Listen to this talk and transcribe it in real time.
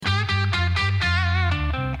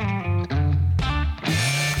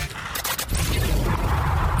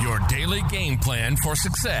plan for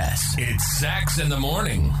success. It's Sachs in the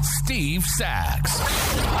Morning. Steve Sachs.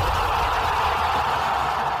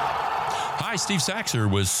 Hi, Steve Sachs here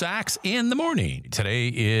with Sachs in the Morning.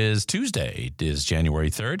 Today is Tuesday. It is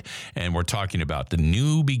January 3rd, and we're talking about the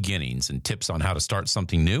new beginnings and tips on how to start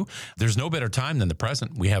something new. There's no better time than the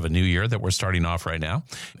present. We have a new year that we're starting off right now.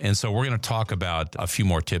 And so we're going to talk about a few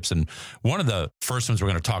more tips. And one of the first ones we're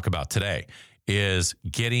going to talk about today is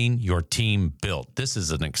getting your team built. This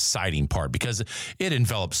is an exciting part because it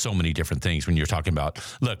envelops so many different things when you're talking about,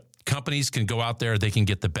 look, companies can go out there, they can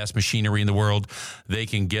get the best machinery in the world, they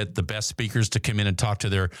can get the best speakers to come in and talk to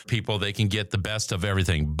their people, they can get the best of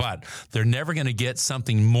everything, but they're never going to get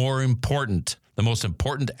something more important. The most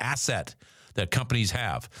important asset that companies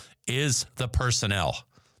have is the personnel.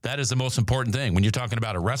 That is the most important thing. When you're talking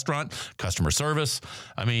about a restaurant, customer service,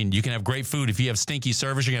 I mean, you can have great food. If you have stinky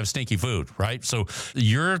service, you're going to have stinky food, right? So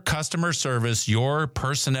your customer service, your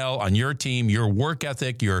personnel on your team, your work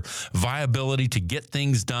ethic, your viability to get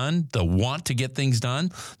things done, the want to get things done,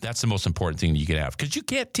 that's the most important thing you can have because you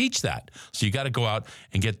can't teach that. So you got to go out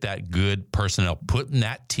and get that good personnel. Putting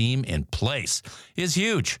that team in place is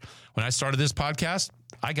huge. When I started this podcast,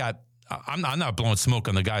 I'm not blowing smoke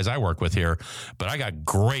on the guys I work with here, but I got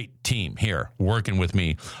great team here working with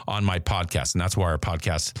me on my podcast. And that's why our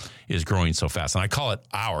podcast is growing so fast. And I call it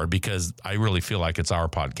our because I really feel like it's our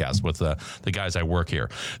podcast with the guys I work here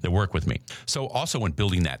that work with me. So also when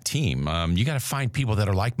building that team, you got to find people that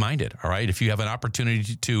are like-minded. All right. If you have an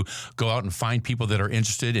opportunity to go out and find people that are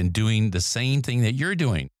interested in doing the same thing that you're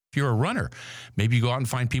doing. If you're a runner, maybe you go out and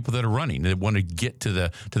find people that are running that want to get to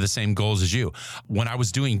the same goals as you. When I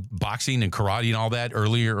was doing boxing and karate and all that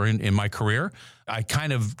earlier in my career, I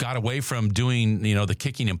kind of got away from doing, the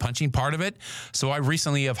kicking and punching part of it. So I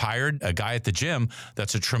recently have hired a guy at the gym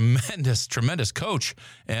that's a tremendous, tremendous coach.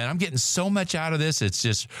 And I'm getting so much out of this. It's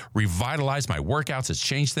just revitalized my workouts. It's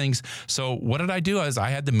changed things. So what did I do is I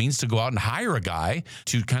had the means to go out and hire a guy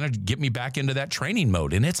to kind of get me back into that training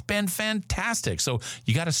mode. And it's been fantastic. So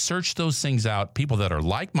you got to search those things out, people that are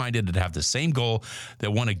like-minded, that have the same goal,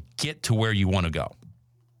 that want to get to where you want to go.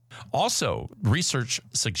 Also, research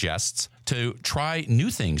suggests to try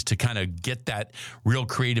new things to kind of get that real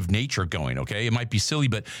creative nature going, okay? It might be silly,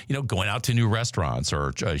 but, going out to new restaurants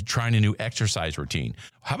or trying a new exercise routine.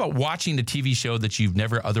 How about watching a TV show that you've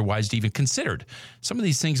never otherwise even considered? Some of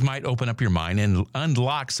these things might open up your mind and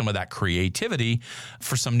unlock some of that creativity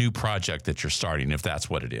for some new project that you're starting, if that's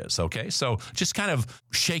what it is, okay? So just kind of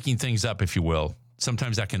shaking things up, if you will.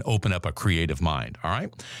 Sometimes that can open up a creative mind, all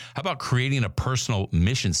right? How about creating a personal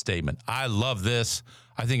mission statement? I love this.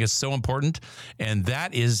 I think it's so important. And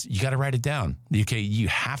that is, you got to write it down. Okay, you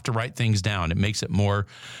have to write things down. It makes it more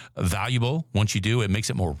valuable. Once you do, it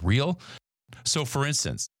makes it more real. So for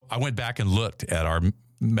instance, I went back and looked at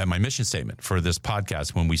my mission statement for this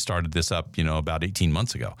podcast when we started this up, about 18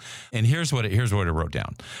 months ago. And here's what it wrote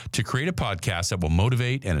down. To create a podcast that will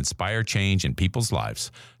motivate and inspire change in people's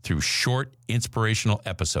lives through short, inspirational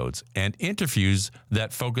episodes and interviews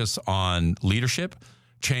that focus on leadership,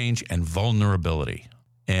 change, and vulnerability.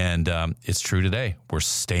 And it's true today. We're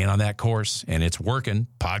staying on that course and it's working.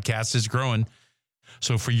 Podcast is growing.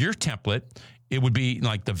 So for your template, it would be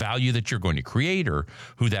like the value that you're going to create or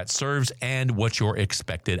who that serves and what your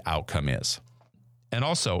expected outcome is. And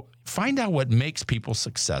also find out what makes people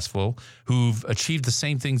successful who've achieved the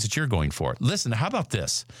same things that you're going for. Listen, how about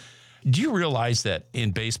this? Do you realize that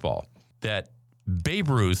in baseball that Babe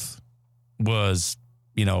Ruth was,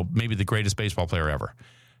 maybe the greatest baseball player ever?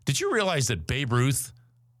 Did you realize that Babe Ruth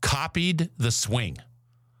copied the swing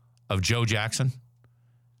of Joe Jackson?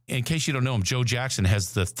 In case you don't know him, Joe Jackson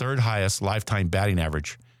has the third highest lifetime batting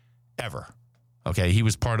average ever. Okay, he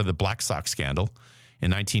was part of the Black Sox scandal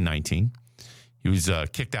in 1919. He was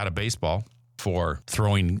kicked out of baseball for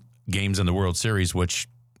throwing games in the World Series, which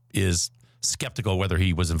is skeptical whether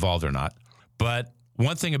he was involved or not. But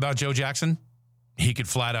one thing about Joe Jackson, he could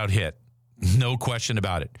flat out hit. No question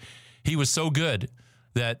about it. He was so good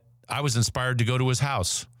that I was inspired to go to his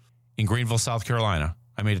house in Greenville, South Carolina.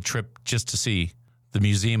 I made a trip just to see the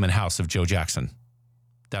museum and house of Joe Jackson.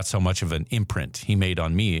 That's how much of an imprint he made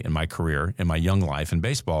on me in my career, in my young life in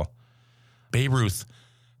baseball. Babe Ruth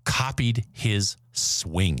copied his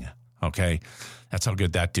swing, okay? That's how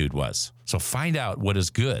good that dude was. So find out what is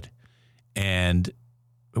good and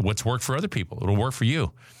what's worked for other people. It'll work for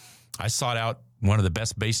you. I sought out one of the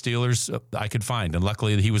best base stealers I could find, and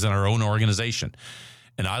luckily he was in our own organization.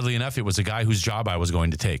 And oddly enough, it was a guy whose job I was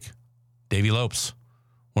going to take, Davey Lopes.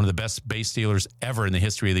 One of the best base stealers ever in the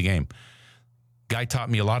history of the game. Guy taught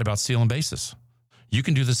me a lot about stealing bases. You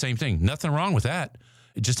can do the same thing. Nothing wrong with that.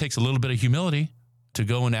 It just takes a little bit of humility to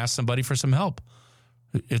go and ask somebody for some help.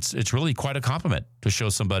 It's really quite a compliment to show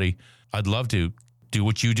somebody, I'd love to do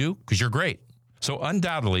what you do because you're great. So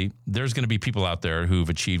undoubtedly, there's going to be people out there who've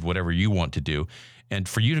achieved whatever you want to do. And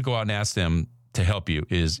for you to go out and ask them to help you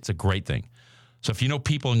it's a great thing. So if you know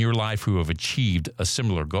people in your life who have achieved a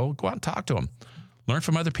similar goal, go out and talk to them. Learn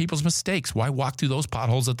from other people's mistakes. Why walk through those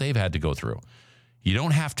potholes that they've had to go through? You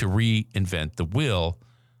don't have to reinvent the wheel.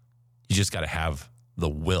 You just got to have the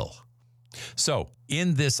will. So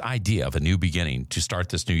in this idea of a new beginning to start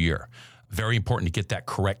this new year, very important to get that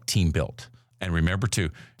correct team built. And remember to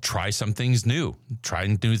try some things new. Try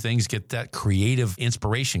new things, get that creative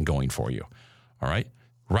inspiration going for you. All right?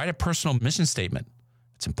 Write a personal mission statement.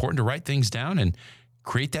 It's important to write things down and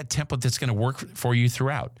create that template that's going to work for you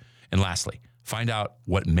throughout. And lastly, find out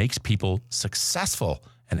what makes people successful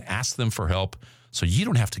and ask them for help so you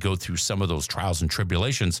don't have to go through some of those trials and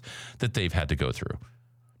tribulations that they've had to go through.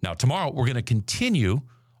 Now, tomorrow, we're going to continue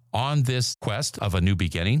on this quest of a new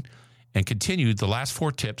beginning and continue the last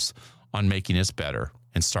 4 tips on making us better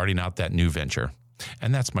and starting out that new venture.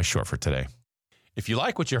 And that's my short for today. If you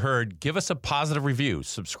like what you heard, give us a positive review,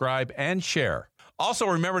 subscribe, and share. Also,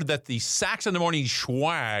 remember that the Sax in the Morning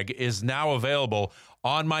swag is now available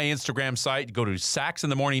on my Instagram site. Go to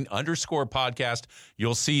saxinthemorning_podcast.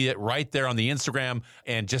 You'll see it right there on the Instagram,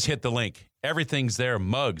 and just hit the link. Everything's there,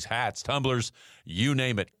 mugs, hats, tumblers, you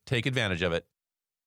name it. Take advantage of it.